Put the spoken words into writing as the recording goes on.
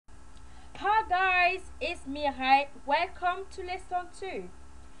it's me. Hi, welcome to lesson 2.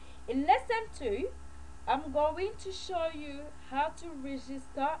 In lesson 2, I'm going to show you how to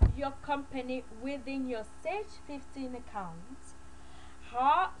register your company within your Sage 15 account,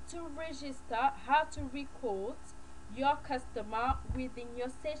 how to register, how to record your customer within your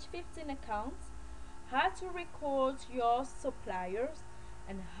Sage 15 account, how to record your suppliers,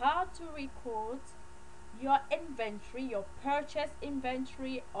 and how to record your inventory, your purchase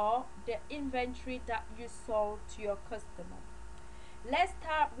inventory, or the inventory that you sold to your customer. Let's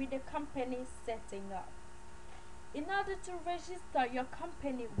start with the company setting up. In order to register your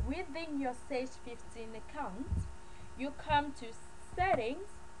company within your Sage 15 account, you come to settings,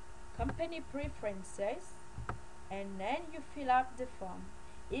 company preferences, and then you fill out the form.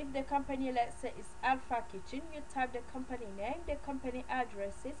 If the company, let's say, is Alpha Kitchen, you type the company name, the company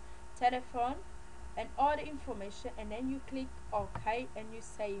addresses, telephone, and all the information, and then you click OK and you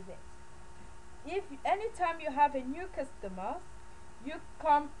save it. If anytime you have a new customer, you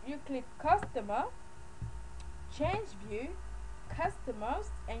click customer, change view,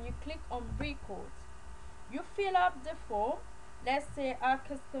 customers, and you click on record. You fill up the form. Let's say our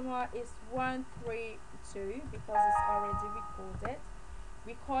customer is 132 because it's already recorded.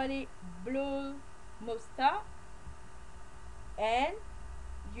 We call it Blue Mustard, and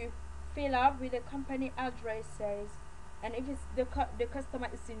you fill up with the company addresses, and if it's the customer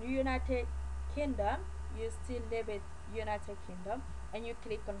is in United Kingdom, you still leave it United Kingdom and you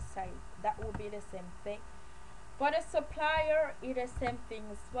click on save. That will be the same thing. For the supplier, it's the same thing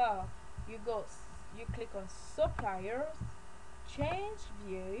as well. You click on suppliers, change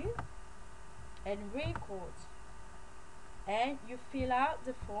view, and record, and you fill out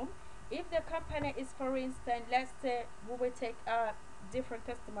the form. If the company is, for instance, let's say we will take a different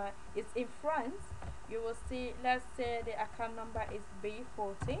customer, it's in France, you will see, let's say the account number is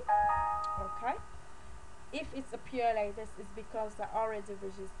B40. Okay, if it's appear like this, it's because I already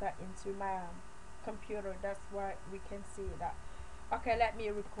registered into my computer. That's why we can see that. Okay, let me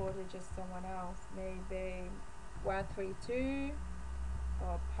record it, just someone else, maybe 132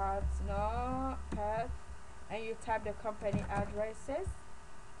 or partner, and you type the company addresses,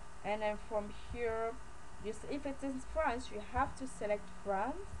 and then from here, if it is France, you have to select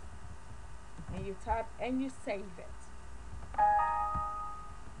France, and you type and you save it.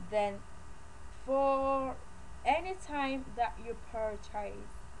 Then for any time that you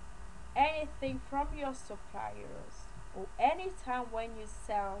purchase anything from your suppliers, or any time when you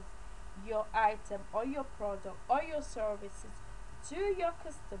sell your item or your product or your services to your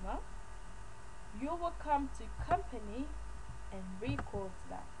customer, you will come to company and record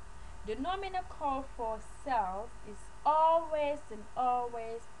that. The nominal code for sales is always and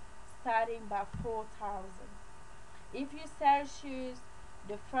always starting by 4,000. If you sell shoes,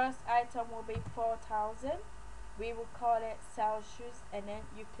 the first item will be 4,000. We will call it sell shoes, and then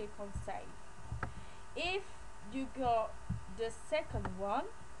you click on save. If you go the second one,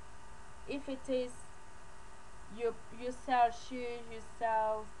 if it is you sell shoes, you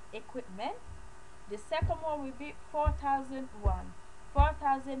sell equipment, the second one will be 4,001,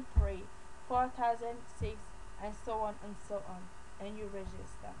 4,003, 4,006, and so on and so on, and you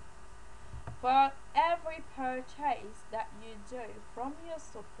register. For every purchase that you do from your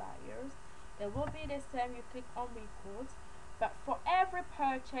suppliers, it will be the same. You click on record, but for every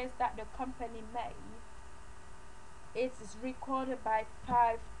purchase that the company made, it is recorded by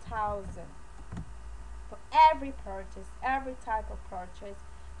 5,000. For every purchase, every type of purchase,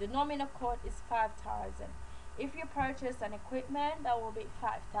 the nominal code is 5,000. If you purchase an equipment, that will be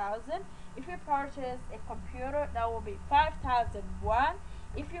 5,000. If you purchase a computer, that will be 5,001.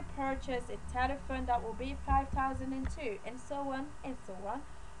 If you purchase a telephone, that will be 5,002, and so on and so on.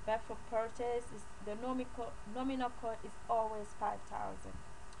 But for purchase, the nominal code is always 5,000.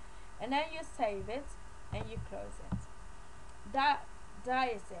 And then you save it and you close it. That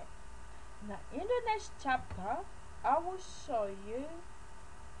is it. Now in the next chapter, I will show you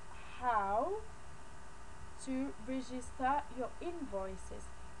how to register your invoices,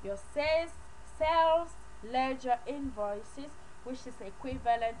 your sales ledger invoices, which is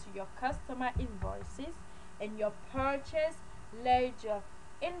equivalent to your customer invoices, and your purchase ledger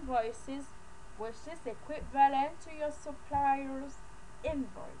invoices, which is equivalent to your suppliers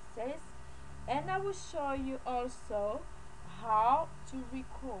invoices. And I will show you also how to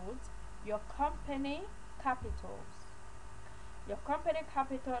record your company capitals. Your company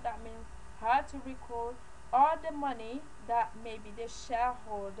capital, that means how to record all the money that maybe the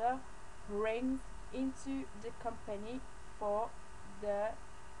shareholder brings into the company for the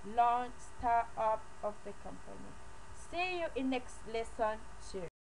launch start up of the company. See you in next lesson 2.